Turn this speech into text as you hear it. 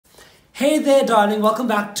Hey there, darling, welcome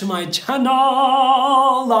back to my channel.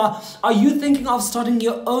 Are you thinking of starting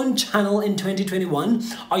your own channel in 2021?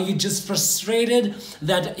 Are you just frustrated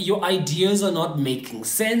that your ideas are not making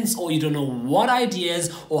sense, or you don't know what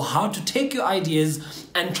ideas or how to take your ideas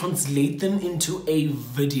and translate them into a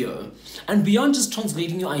video? And beyond just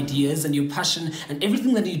translating your ideas and your passion and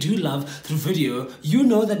everything that you do love through video, you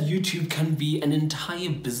know that YouTube can be an entire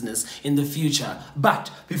business in the future.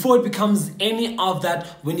 But before it becomes any of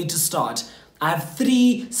that, we need to start. I have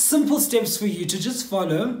 3 simple steps for you to just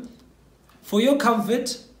follow for your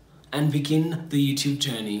comfort and begin the YouTube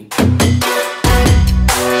journey.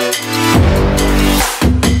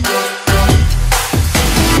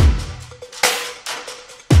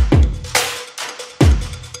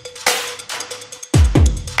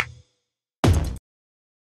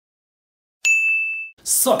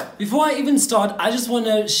 So, before I even start, I just want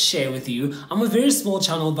to share with you, I'm a very small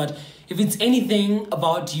channel, but if it's anything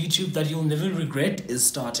about YouTube that you'll never regret is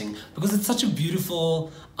starting, because it's such a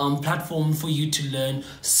beautiful platform for you to learn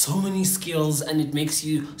so many skills, and it makes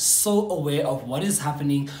you so aware of what is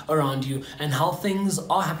happening around you and how things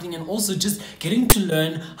are happening, and also just getting to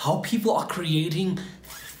learn how people are creating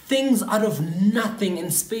things out of nothing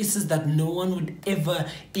in spaces that no one would ever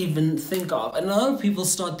even think of. And a lot of people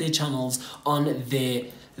start their channels on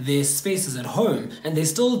their spaces at home, and they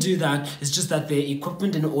still do that. It's just that their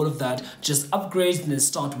equipment and all of that just upgrades, and they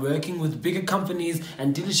start working with bigger companies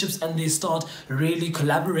and dealerships, and they start really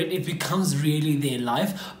collaborate. It becomes really their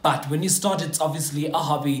life. But when you start, it's obviously a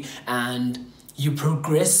hobby, and you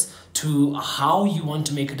progress to how you want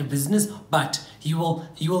to make it a business, but you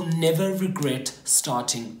will never regret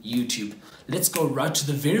starting YouTube. Let's go right to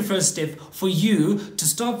the very first step for you to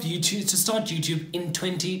start YouTube in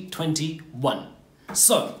 2021.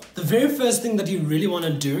 So the very first thing that you really want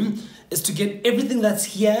to do is to get everything that's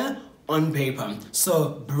here on paper.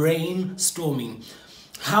 So brainstorming.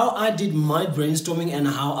 How I did my brainstorming and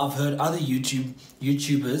how I've heard other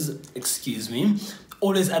YouTubers,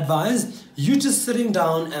 always advise you just sitting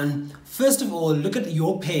down and first of all look at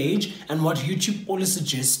your page and what YouTube always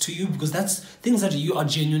suggests to you, because that's things that you are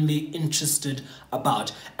genuinely interested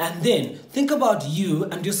about. And then think about you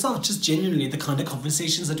and yourself, just genuinely the kind of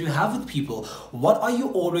conversations that you have with people. What are you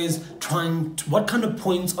always what kind of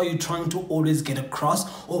points are you trying to always get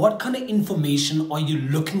across, or what kind of information are you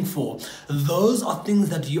looking for? Those are things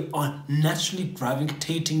that you are naturally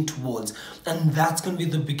gravitating towards, and that's going to be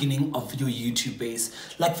the beginning of your YouTube base.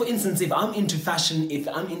 Like for instance, if I'm into fashion, if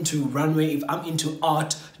I'm into runway, if I'm into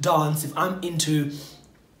art, dance, if I'm into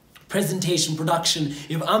presentation, production,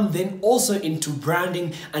 if I'm then also into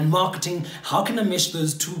branding and marketing, how can I mesh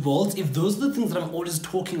those two worlds? If those are the things that I'm always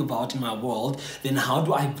talking about in my world, then how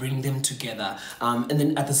do I bring them together? And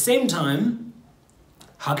then at the same time,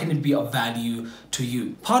 how can it be of value to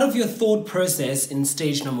you? Part of your thought process in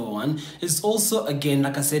stage number 1 is also, again,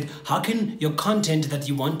 like I said, how can your content that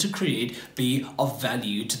you want to create be of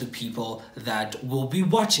value to the people that will be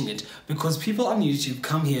watching it? Because people on YouTube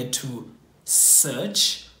come here to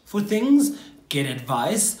search for things, get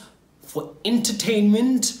advice, for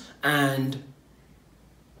entertainment, and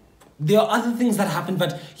there are other things that happen,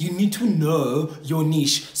 but you need to know your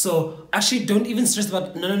niche. So actually don't even stress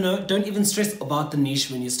about, don't even stress about the niche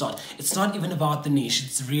when you start. It's not even about the niche.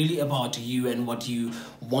 It's really about you and what you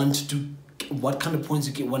want to, what kind of points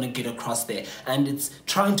you want to get across there. And it's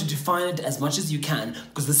trying to define it as much as you can,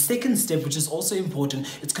 because the second step, which is also important,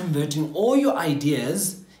 it's converting all your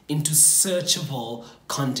ideas into searchable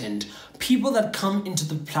content. People that come into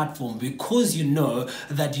the platform, because you know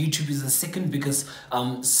that YouTube is the second biggest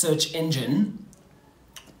search engine,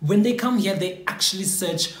 when they come here, they actually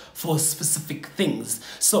search for specific things.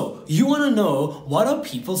 So you want to know, what are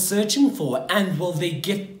people searching for, and will they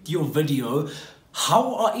get your video?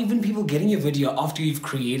 How are even people getting your video after you've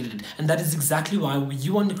created it? And that is exactly why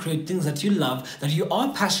you want to create things that you love, that you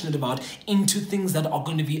are passionate about, into things that are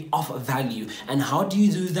going to be of value. And how do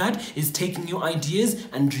you do that? Is taking your ideas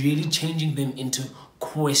and really changing them into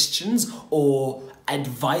questions or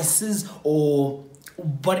advices or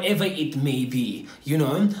whatever it may be, you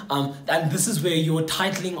know. And this is where your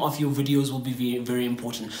titling of your videos will be very, very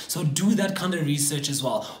important. So do that kind of research as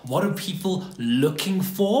well. What are people looking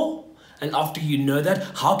for? And after you know that,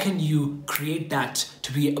 how can you create that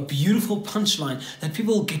to be a beautiful punchline that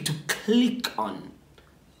people get to click on?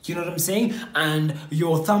 You know what I'm saying? And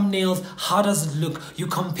your thumbnails, how does it look? You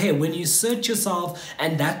compare when you search yourself,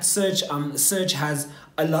 and that search has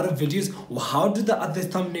a lot of videos, how do the other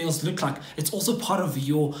thumbnails look like? It's also part of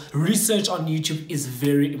your research on YouTube is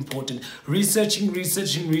very important. Research.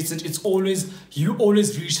 It's always, you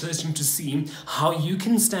always researching to see how you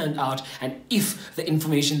can stand out and if the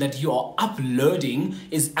information that you are uploading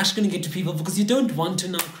is actually going to get to people, because you don't want to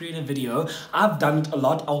now create a video. I've done it a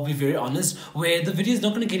lot, I'll be very honest, where the video is not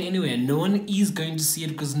going to get anywhere. No one is going to see it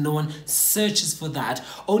because no one searches for that.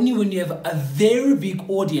 Only when you have a very big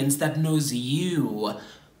audience that knows you.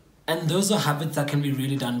 And those are habits that can be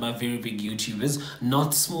really done by very big YouTubers,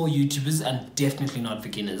 not small YouTubers, and definitely not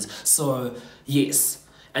beginners. So yes,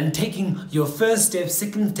 and taking your first step,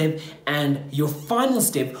 second step, and your final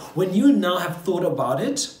step, when you now have thought about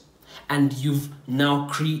it, and you've now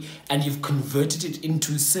you've converted it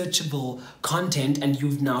into searchable content, and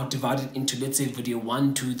you've now divided it into, let's say, video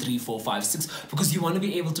 1, 2, 3, 4, 5, 6, because you want to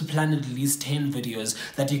be able to plan at least 10 videos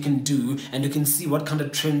that you can do, and you can see what kind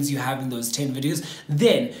of trends you have in those 10 videos.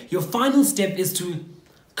 Then your final step is to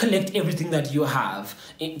collect everything that you have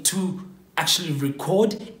to actually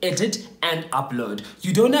record, edit, and upload.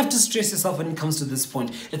 You don't have to stress yourself when it comes to this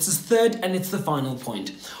point. It's the third and it's the final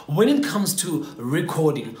point. When it comes to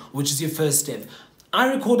recording, which is your first step,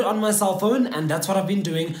 I record on my cell phone, and that's what I've been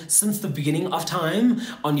doing since the beginning of time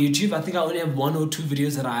on YouTube. I think I only have 1 or 2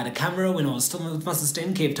 videos that I had a camera when I was still with my sister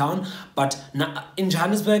in Cape Town. But now in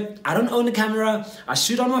Johannesburg, I don't own a camera. I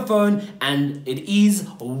shoot on my phone, and it is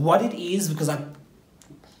what it is, because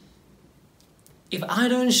if I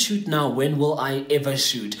don't shoot now, when will I ever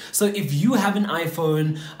shoot? So if you have an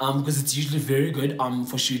iPhone, because it's usually very good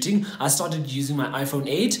for shooting, I started using my iPhone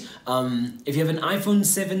 8. If you have an iPhone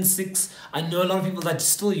 7, 6, I know a lot of people that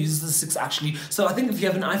still use the 6 actually. So I think if you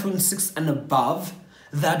have an iPhone 6 and above,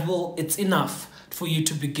 it's enough for you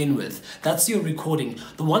to begin with. That's your recording.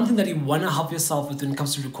 The one thing that you want to help yourself with when it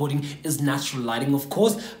comes to recording is natural lighting. Of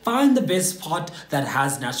course, find the best part that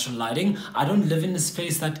has natural lighting. I don't live in a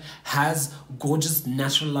space that has gorgeous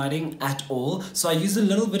natural lighting at all, so I use a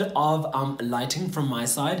little bit of lighting from my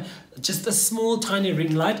side. Just a small tiny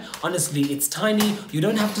ring light. Honestly, it's tiny. You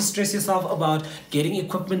don't have to stress yourself about getting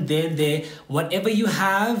equipment there and there. Whatever you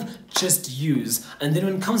have, just use. And then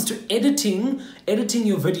when it comes to editing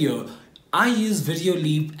your video, I use Video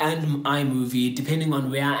Leap and iMovie depending on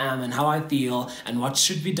where I am and how I feel and what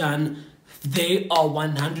should be done. They are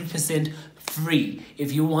 100% free.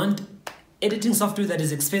 If you want editing software that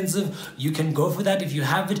is expensive, you can go for that. If you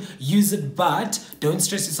have it, use it, but don't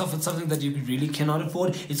stress yourself with something that you really cannot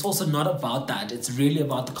afford. It's also not about that. It's really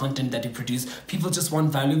about the content that you produce. People just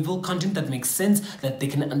want valuable content that makes sense, that they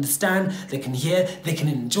can understand, they can hear, they can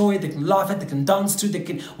enjoy, they can laugh at, they can dance to, they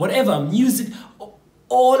can whatever, music,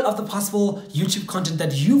 all of the possible YouTube content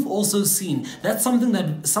that you've also seen. That's something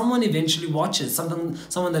that someone eventually watches,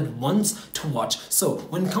 someone that wants to watch. So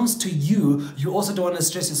when it comes to you also don't want to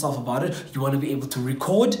stress yourself about it. You want to be able to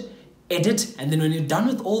record, edit, and then when you're done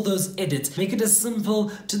with all those edits, make it as simple,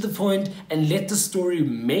 to the point, and let the story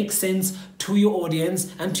make sense to your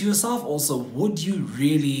audience and to yourself also. Would you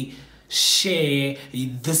really share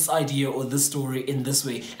this idea or this story in this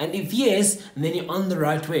way? And if yes, then you're on the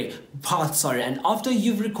right path. And after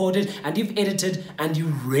you've recorded and you've edited and you're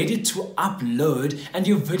ready to upload, and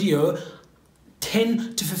your video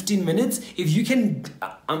 10 to 15 minutes, if you can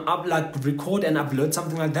record and upload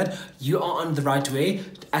something like that, you are on the right way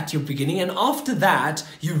at your beginning. And after that,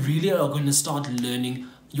 you really are going to start learning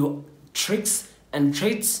your tricks and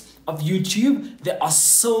traits of YouTube. There are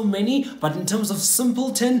so many, but in terms of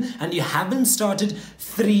simpleton, and you haven't started,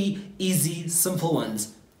 3 easy simple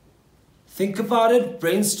ones. Think about it,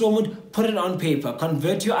 brainstorm it, put it on paper,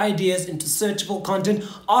 convert your ideas into searchable content.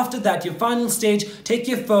 After that, your final stage, take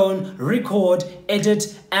your phone, record,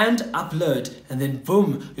 edit, and upload. And then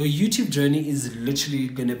boom, your YouTube journey is literally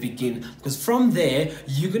gonna begin. Because from there,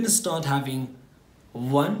 you're gonna start having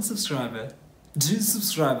 1 subscriber, 2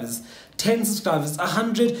 subscribers, 10 subscribers,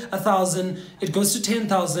 100, 1,000, it goes to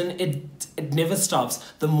 10,000, it never stops.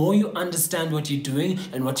 The more you understand what you're doing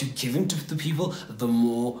and what you're giving to the people, the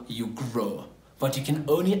more you grow. But you can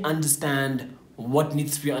only understand what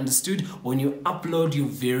needs to be understood when you upload your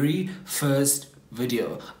very first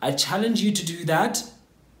video. I challenge you to do that,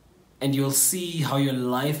 and you'll see how your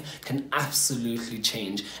life can absolutely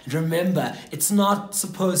change. And remember, it's not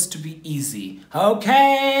supposed to be easy,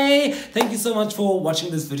 okay? Thank you so much for watching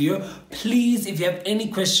this video. Please, if you have any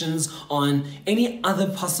questions on any other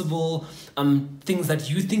possible things that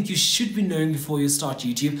you think you should be knowing before you start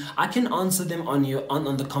YouTube, I can answer them on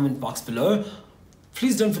the comment box below.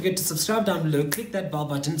 Please don't forget to subscribe down below, click that bell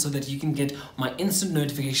button so that you can get my instant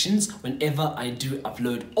notifications whenever I do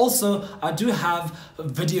upload. Also, I do have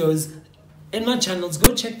videos in my channels,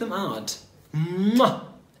 go check them out. Mwah!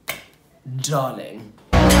 Darrrling.